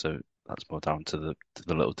 4, so that's more down to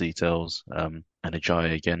the little details. And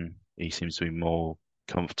Ajayi, again, he seems to be more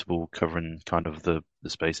comfortable covering kind of the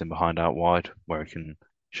space in behind out wide, where he can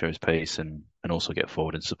show his pace and and also get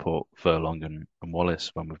forward and support Furlong and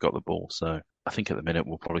Wallace when we've got the ball. So I think at the minute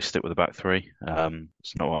we'll probably stick with the back three.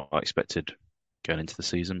 It's not what I expected going into the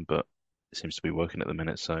season, but it seems to be working at the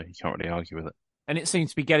minute, so you can't really argue with it. And it seems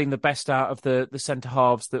to be getting the best out of the centre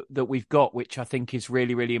halves that we've got, which I think is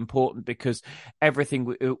really, really important, because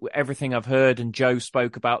everything I've heard, and Joe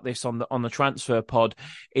spoke about this on the transfer pod,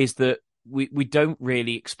 is that we don't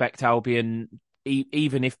really expect Albion,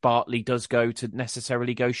 even if Bartley does go, to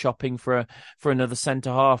necessarily go shopping for another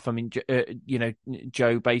centre half. I mean,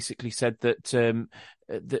 Joe basically said that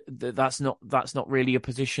that's not really a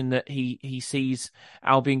position that he sees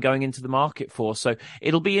Albion going into the market for. So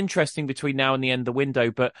it'll be interesting between now and the end of the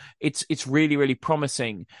window, but it's really, really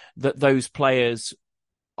promising that those players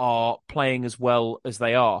are playing as well as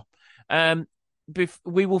they are.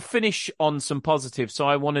 We will finish on some positives, so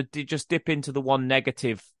I want to just dip into the one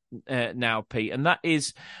negative now, Pete, and that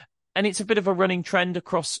is, and it's a bit of a running trend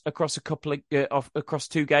across a couple of across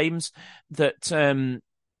two games, that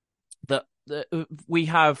we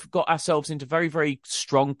have got ourselves into very, very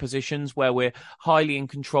strong positions where we're highly in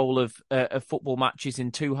control of football matches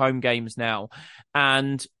in two home games now,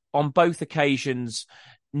 and on both occasions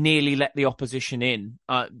nearly let the opposition in.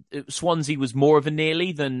 Swansea was more of a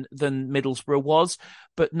nearly than Middlesbrough was,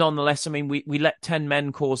 but nonetheless, I mean, we let 10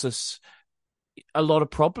 men cause us a lot of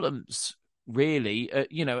problems, really. At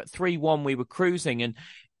 3-1 we were cruising, and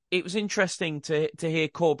it was interesting to hear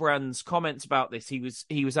Corbrand's comments about this. He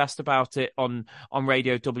was asked about it on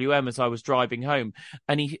Radio WM as I was driving home,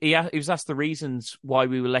 and he was asked the reasons why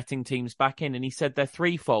we were letting teams back in, and he said they're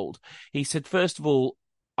threefold. He said, first of all,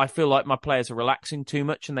 I feel like my players are relaxing too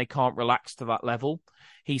much and they can't relax to that level.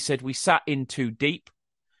 He said we sat in too deep,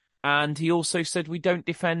 and he also said we don't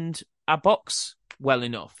defend our box well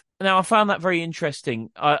enough. Now, I found that very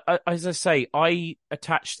interesting. As I say, I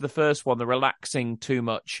attached the first one, the relaxing too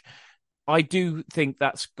much. I do think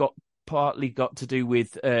that's partly got to do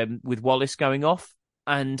with Wallace going off,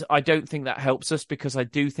 and I don't think that helps us, because I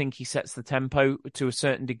do think he sets the tempo to a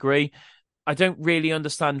certain degree. I don't really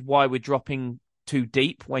understand why we're dropping too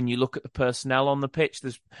deep when you look at the personnel on the pitch.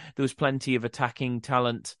 There was plenty of attacking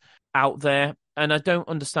talent out there. And I don't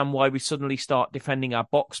understand why we suddenly start defending our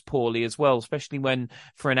box poorly as well, especially when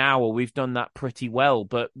for an hour we've done that pretty well.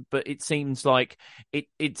 But it seems like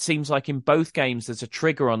it seems like in both games there's a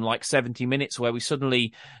trigger on like 70 minutes where we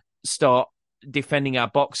suddenly start defending our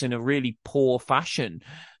box in a really poor fashion.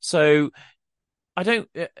 So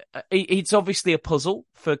it's obviously a puzzle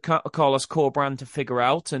for Carlos Corbrand to figure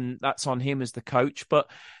out, and that's on him as the coach. But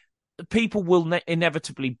people will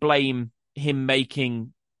inevitably blame him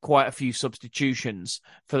making quite a few substitutions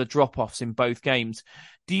for the drop-offs in both games.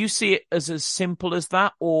 Do you see it as simple as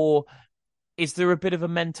that, or is there a bit of a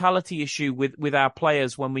mentality issue with our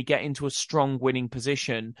players when we get into a strong winning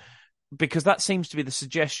position? Because that seems to be the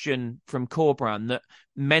suggestion from Corbrand, that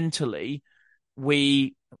mentally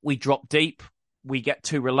we drop deep, we get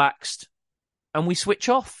too relaxed, and we switch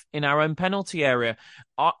off in our own penalty area.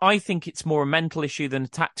 I think it's more a mental issue than a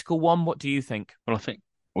tactical one. What do you think? Well, I think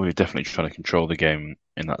we were definitely trying to control the game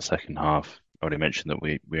in that second half. I already mentioned that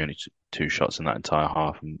we only took 2 shots in that entire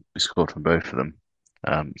half, and we scored from both of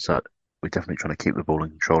them. So we're definitely trying to keep the ball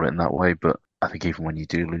and control it in that way. But I think even when you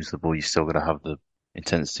do lose the ball, you still got to have the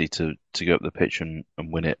intensity to go up the pitch and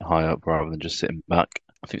win it high up rather than just sitting back.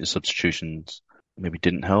 I think the substitutions maybe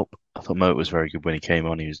didn't help. I thought Moat was very good when he came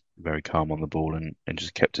on. He was very calm on the ball and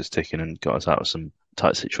just kept us ticking and got us out of some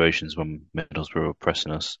tight situations when Middlesbrough were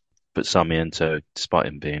pressing us. But Sarmiento, despite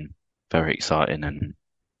him being very exciting and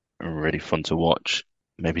really fun to watch,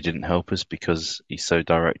 maybe didn't help us because he's so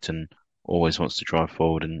direct and always wants to drive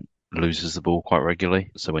forward and loses the ball quite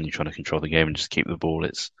regularly. So when you're trying to control the game and just keep the ball,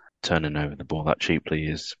 it's turning over the ball that cheaply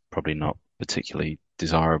is probably not particularly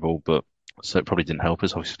desirable. But so it probably didn't help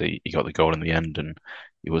us. Obviously, he got the goal in the end and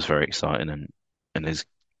he was very exciting and is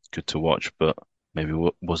good to watch, but maybe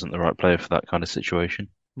wasn't the right player for that kind of situation.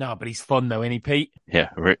 No, but he's fun though, isn't he, Pete? Yeah,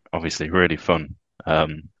 obviously really fun.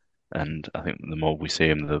 And I think the more we see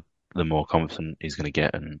him, the more confident he's going to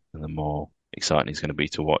get and the more exciting he's going to be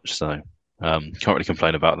to watch. So can't really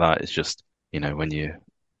complain about that. It's just, when you're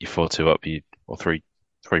 4-2 up, or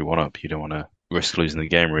 3-1 up, you don't want to risk losing the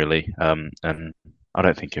game really. And I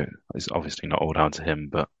don't think it's obviously not all down to him,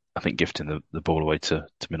 but I think gifting the ball away to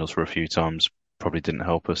Middlesbrough a few times probably didn't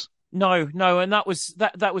help us. No, and that was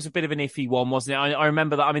a bit of an iffy one, wasn't it? I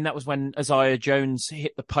remember that. I mean, that was when Isaiah Jones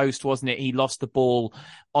hit the post, wasn't it? He lost the ball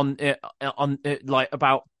on like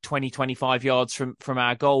about 20-25 yards from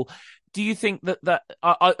our goal. Do you think that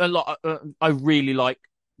I really like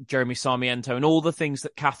Jeremy Sarmiento, and all the things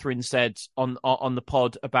that Catherine said on the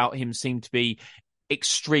pod about him seem to be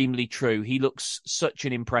extremely true. He looks such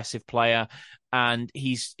an impressive player, and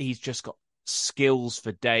he's just got skills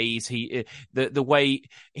for days. The way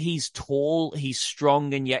he's tall, he's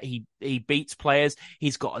strong, and yet he beats players.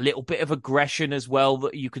 He's got a little bit of aggression as well.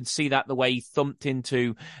 That you can see that the way he thumped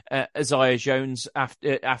into Isaiah Jones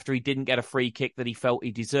after he didn't get a free kick that he felt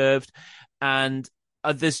he deserved, and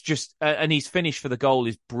there's just and his finish for the goal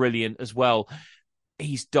is brilliant as well.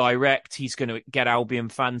 He's direct. He's going to get Albion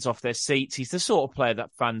fans off their seats. He's the sort of player that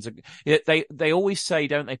fans are. They always say,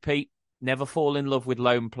 don't they, Pete? Never fall in love with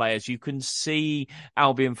lone players. You can see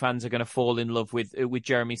Albion fans are going to fall in love with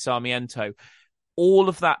Jeremy Sarmiento. All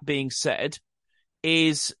of that being said,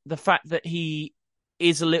 is the fact that he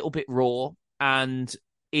is a little bit raw and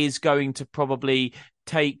is going to probably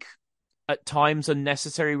take at times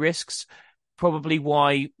unnecessary risks. Probably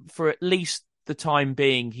why, for at least the time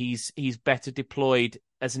being, he's better deployed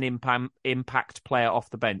as an impact player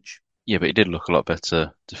off the bench. Yeah, but he did look a lot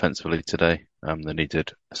better defensively today than he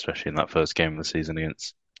did, especially in that first game of the season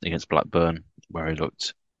against Blackburn, where he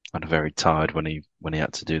looked kind of very tired when he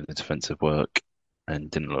had to do the defensive work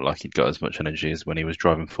and didn't look like he'd got as much energy as when he was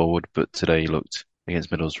driving forward. But today he looked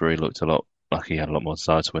against Middlesbrough, he looked a lot like he had a lot more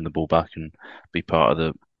desire to win the ball back and be part of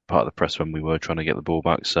the press when we were trying to get the ball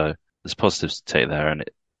back. So there's positives to take there, and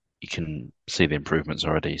you can see the improvements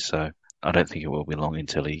already. So I don't think it will be long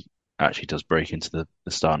until he actually does break into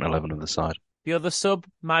the starting 11 of the side. The other sub,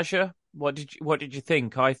 Maja, what did you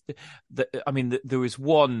think? There's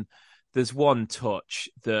one touch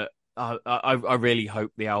that I really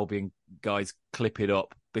hope the Albion guys clip it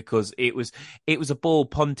up, because it was a ball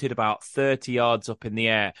punted about 30 yards up in the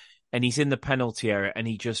air, and he's in the penalty area, and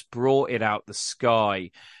he just brought it out the sky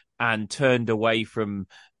and turned away from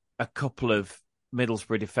a couple of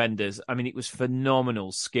Middlesbrough defenders. I mean, it was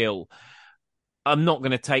phenomenal skill. I'm not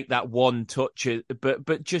going to take that one touch,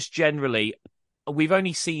 but just generally, we've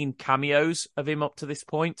only seen cameos of him up to this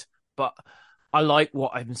point, but I like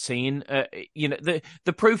what I'm seeing. The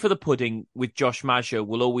proof of the pudding with Josh Maja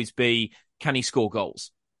will always be, can he score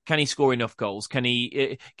goals? Can he score enough goals? Can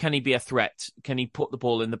he be a threat? Can he put the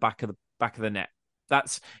ball in the back of the net?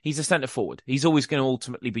 He's a centre forward. He's always going to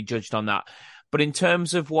ultimately be judged on that. But in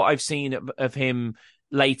terms of what I've seen of him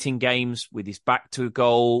late in games, with his back to a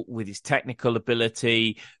goal, with his technical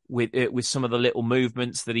ability, with some of the little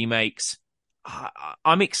movements that he makes,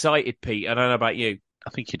 I'm excited, Pete. I don't know about you. I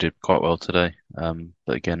think he did quite well today.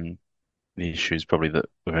 But again, the issue is probably that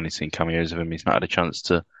we've only seen cameos of him. He's not had a chance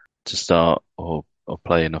to start or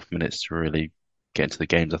play enough minutes to really get into the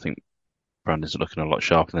games. I think Brandon's looking a lot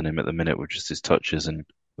sharper than him at the minute with just his touches and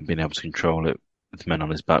being able to control it with men on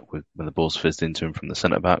his back when the ball's fizzed into him from the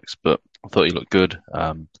centre-backs. But I thought he looked good.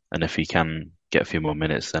 And if he can get a few more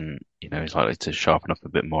minutes, then he's likely to sharpen up a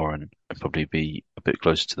bit more and probably be a bit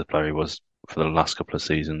closer to the player he was for the last couple of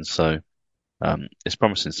seasons. So it's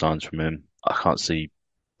promising signs from him. I can't see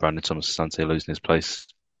Brandon Thomas-Asante losing his place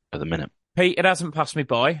at the minute. Pete, it hasn't passed me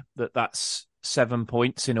by that's 7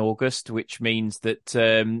 points in August, which means that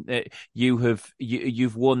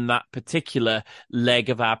you've won that particular leg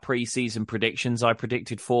of our pre-season predictions. I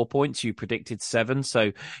predicted 4 points, you predicted 7,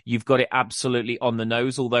 so you've got it absolutely on the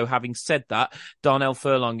nose. Although, having said that, Darnell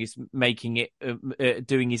Furlong is making it,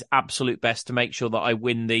 doing his absolute best to make sure that I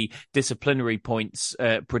win the disciplinary points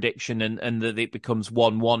prediction, and that it becomes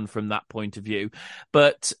 1-1 from that point of view.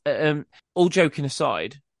 But all joking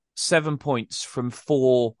aside, 7 points from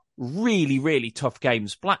 4 really, really tough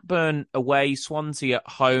games. Blackburn away, Swansea at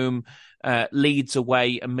home, Leeds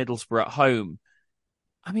away, and Middlesbrough at home.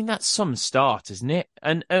 I mean, that's some start, isn't it?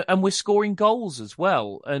 And we're scoring goals as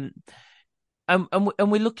well, and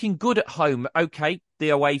we're looking good at home. Okay, the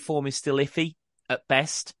away form is still iffy at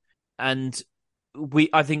best, and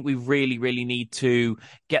I think we really, really need to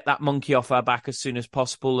get that monkey off our back as soon as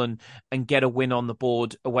possible and get a win on the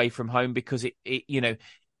board away from home, because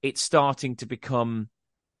it's starting to become,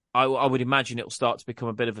 I would imagine it'll start to become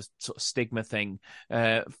a bit of a sort of stigma thing,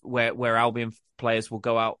 where Albion players will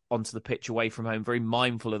go out onto the pitch away from home, very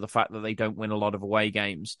mindful of the fact that they don't win a lot of away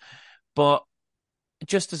games. But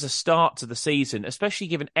just as a start to the season, especially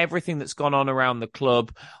given everything that's gone on around the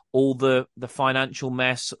club, all the financial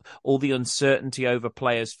mess, all the uncertainty over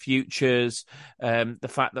players' futures, the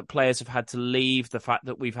fact that players have had to leave, the fact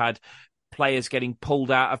that we've had players getting pulled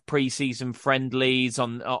out of pre-season friendlies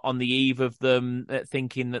on the eve of them,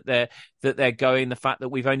 thinking that they're going. The fact that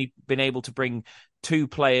we've only been able to bring 2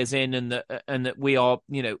 players in, and that we are,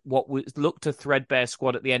 what looked a threadbare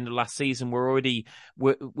squad at the end of last season,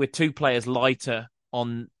 we're 2 players lighter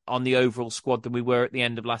on the overall squad than we were at the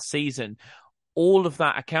end of last season. All of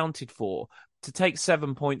that accounted for, to take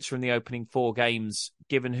 7 points from the opening 4 games,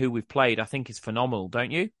 given who we've played, I think is phenomenal,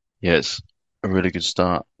 don't you? Yeah, it's a really good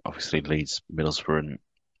start. Obviously, Leeds, Middlesbrough, and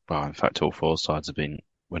well, in fact, all four sides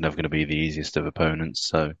we're never going to be the easiest of opponents.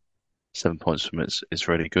 So 7 points from it's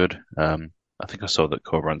really good. I think I saw that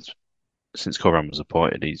since Corberan was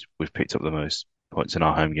appointed, we've picked up the most points in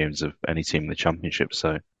our home games of any team in the Championship.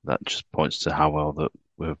 So that just points to how well that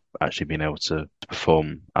we've actually been able to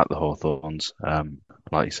perform at the Hawthorns.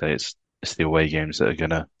 Like you say, it's the away games that are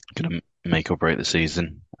gonna make or break the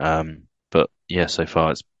season. But yeah, so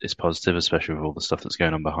far it's positive, especially with all the stuff that's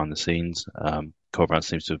going on behind the scenes. Corberan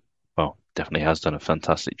seems to, well, definitely has done a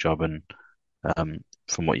fantastic job, and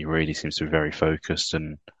from what you read, he seems to be very focused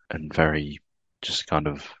and very just kind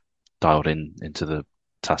of dialed into the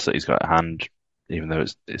task that he's got at hand, even though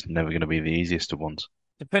it's never going to be the easiest of ones.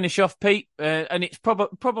 To finish off, Pete, and it's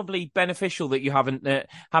probably beneficial that you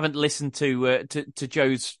haven't listened to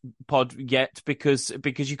Joe's pod yet, because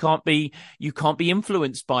you can't be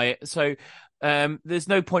influenced by it. So there's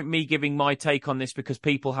no point me giving my take on this, because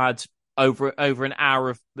people had over an hour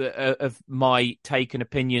of my take and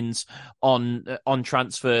opinions on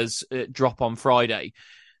transfers drop on Friday.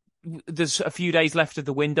 There's a few days left of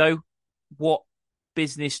the window. What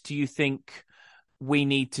business do you think we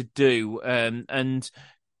need to do? And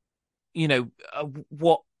you know,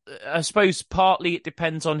 what I suppose partly it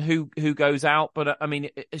depends on who goes out, but I mean,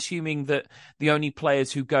 assuming that the only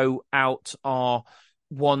players who go out are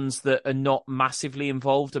ones that are not massively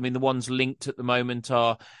involved. I mean, the ones linked at the moment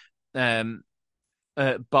are Bartley.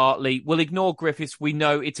 We'll ignore Griffiths. We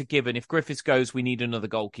know it's a given. If Griffiths goes, we need another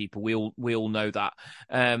goalkeeper. We all know that.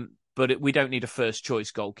 But we don't need a first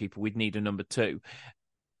choice goalkeeper. We'd need a number 2.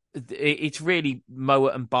 It's really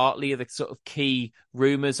Mowatt and Bartley are the sort of key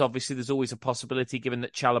rumours. Obviously, there's always a possibility, given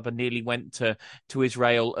that Chalobah nearly went to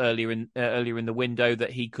Israel earlier in the window,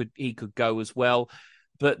 that he could go as well.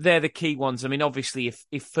 But they're the key ones. I mean, obviously,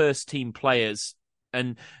 if first team players,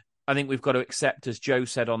 and I think we've got to accept, as Joe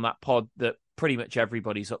said on that pod, that pretty much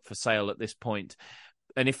everybody's up for sale at this point.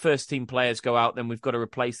 And if first team players go out, then we've got to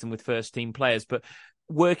replace them with first team players. But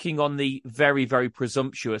working on the very, very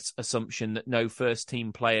presumptuous assumption that no first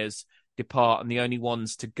team players depart, and the only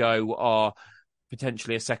ones to go are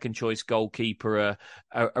potentially a second choice goalkeeper,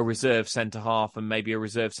 a reserve centre half, and maybe a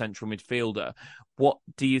reserve central midfielder, what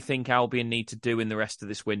do you think Albion need to do in the rest of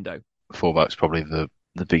this window? Fullback's probably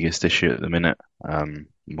the biggest issue at the minute,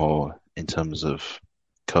 more in terms of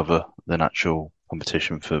cover than actual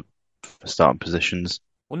competition for starting positions.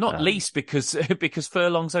 Well, not least because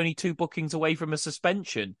Furlong's only 2 bookings away from a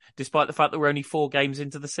suspension, despite the fact that we're only 4 games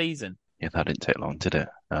into the season. Yeah, that didn't take long, did it?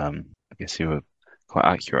 I guess you were quite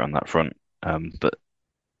accurate on that front. But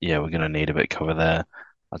yeah, we're going to need a bit of cover there.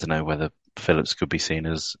 I don't know whether Phillips could be seen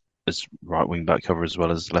as right wing back cover as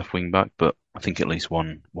well as left wing back, but I think at least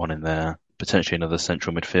one in there. Potentially another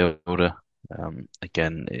central midfielder.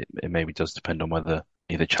 Again, it maybe does depend on whether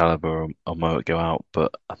either Chalobah or Mowatt go out,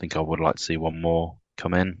 but I think I would like to see one more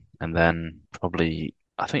come in. And then probably,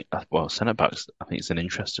 I think, well, centre backs, I think it's an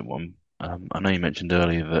interesting one. I know you mentioned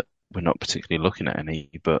earlier that we're not particularly looking at any,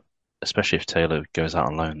 but especially if Taylor goes out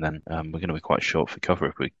on loan, then we're going to be quite short for cover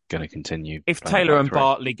if we're going to continue. If Taylor and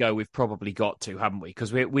Bartley go, we've probably got to, haven't we?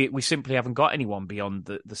 Because we simply haven't got anyone beyond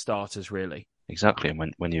the starters, really. Exactly,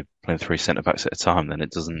 and when you're playing 3 centre backs at a time, then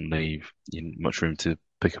it doesn't leave you much room to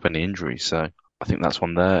pick up any injuries. So I think that's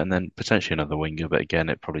one there, and then potentially another winger. But again,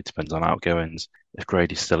 it probably depends on outgoings. If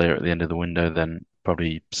Grady's still here at the end of the window, then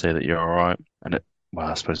probably say that you're all right. And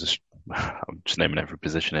I suppose I'm just naming every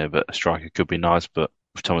position here, but a striker could be nice. But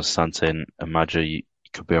with Thomas Asante and Maja, you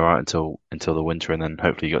could be all right until the winter, and then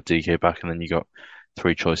hopefully you got DK back, and then you got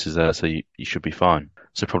 3 choices there, so you should be fine.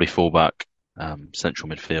 So probably fullback, central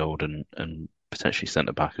midfield, and potentially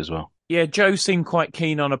centre back as well. Yeah, Joe seemed quite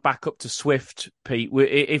keen on a backup to Swift, Pete.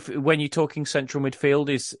 If when you're talking central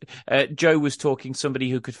midfield, Joe was talking somebody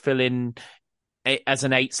who could fill in as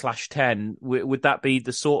an 8/10. Would that be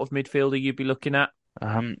the sort of midfielder you'd be looking at?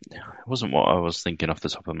 It wasn't what I was thinking off the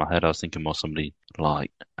top of my head. I was thinking more somebody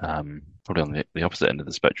like probably on the opposite end of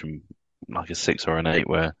the spectrum, like a 6 or an 8,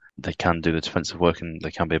 where they can do the defensive work and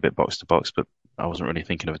they can be a bit box to box. But I wasn't really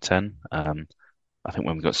thinking of a 10. I think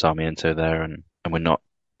when we've got Sarmiento there and we're not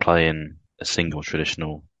playing a single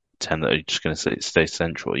traditional 10 that are just going to stay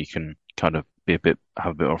central, you can kind of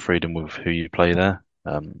have a bit more freedom with who you play there.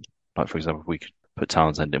 Like, for example, we could put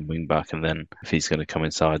Townsend in wing back, and then if he's going to come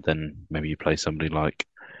inside, then maybe you play somebody like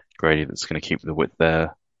Grady that's going to keep the width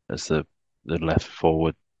there as the left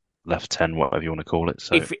forward left 10, whatever you want to call it.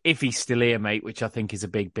 So if he's still here, mate, which I think is a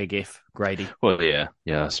big if, Grady. well, yeah,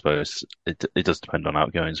 I suppose it does depend on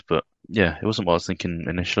outgoings, but yeah, it wasn't what I was thinking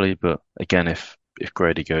initially. But again, if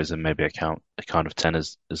Grady goes, then maybe I count a kind of 10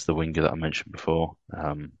 as the winger that I mentioned before.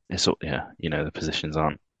 It's the positions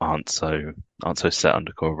aren't so set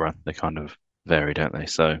under Corberán. They kind of vary, don't they?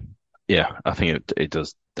 So yeah, I think it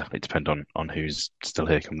does definitely depend on who's still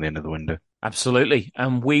here come the end of the window. Absolutely.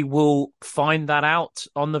 And we will find that out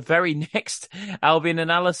on the very next Albion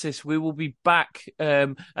analysis. We will be back,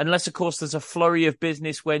 unless, of course, there's a flurry of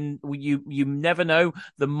business when you never know.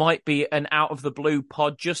 There might be an out of the blue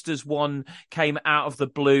pod, just as one came out of the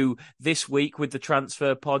blue this week with the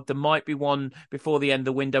transfer pod. There might be one before the end of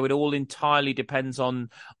the window. It all entirely depends on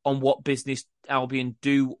what business Albion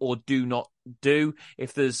do or do not do.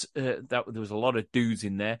 If there's there was a lot of do's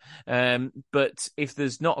in there, but if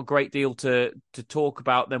there's not a great deal to talk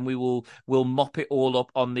about, then we'll mop it all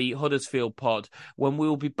up on the Huddersfield pod, when we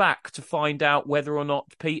will be back to find out whether or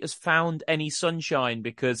not Pete has found any sunshine,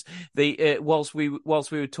 because the whilst we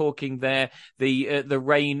were talking there, the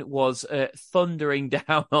rain was thundering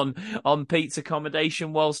down on Pete's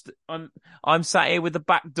accommodation whilst I'm sat here with the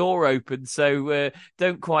back door open, so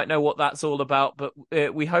don't quite know what that's all about, but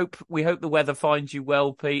we hope the weather finds you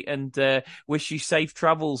well, Pete, and wish you safe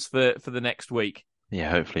travels for the next week. Yeah,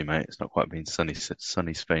 hopefully, mate. It's not quite been sunny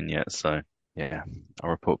Spain yet, so yeah, I'll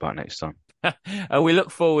report back next time. We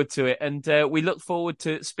look forward to it, and we look forward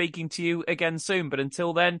to speaking to you again soon. But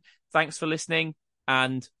until then, thanks for listening,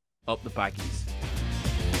 and up the baggies.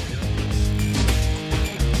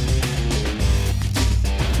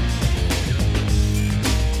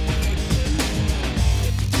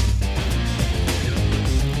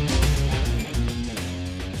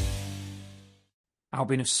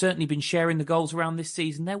 Albion have certainly been sharing the goals around this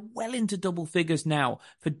season. They're well into double figures now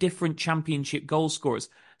for different championship goal scorers.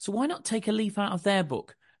 So why not take a leaf out of their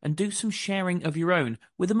book and do some sharing of your own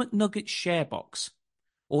with a McNuggets share box?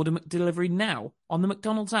 Order McDelivery now on the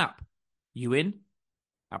McDonald's app. You in?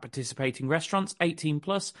 At participating restaurants, 18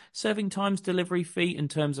 plus, serving times, delivery fee and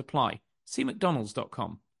terms apply. See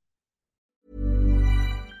mcdonalds.com.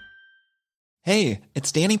 Hey,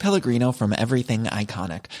 it's Danny Pellegrino from Everything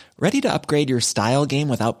Iconic. Ready to upgrade your style game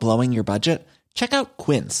without blowing your budget? Check out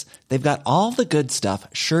Quince. They've got all the good stuff,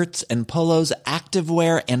 shirts and polos,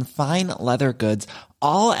 activewear, and fine leather goods,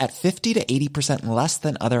 all at 50 to 80% less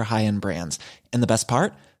than other high-end brands. And the best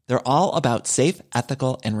part? They're all about safe,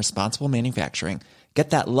 ethical, and responsible manufacturing.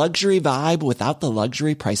 Get that luxury vibe without the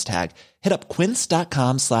luxury price tag. Hit up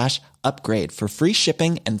quince.com/upgrade for free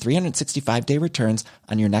shipping and 365-day returns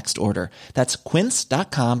on your next order. That's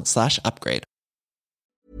quince.com/upgrade.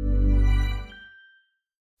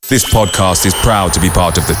 This podcast is proud to be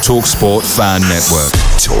part of the TalkSport Fan Network.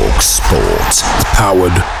 TalkSport.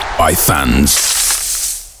 Powered by fans.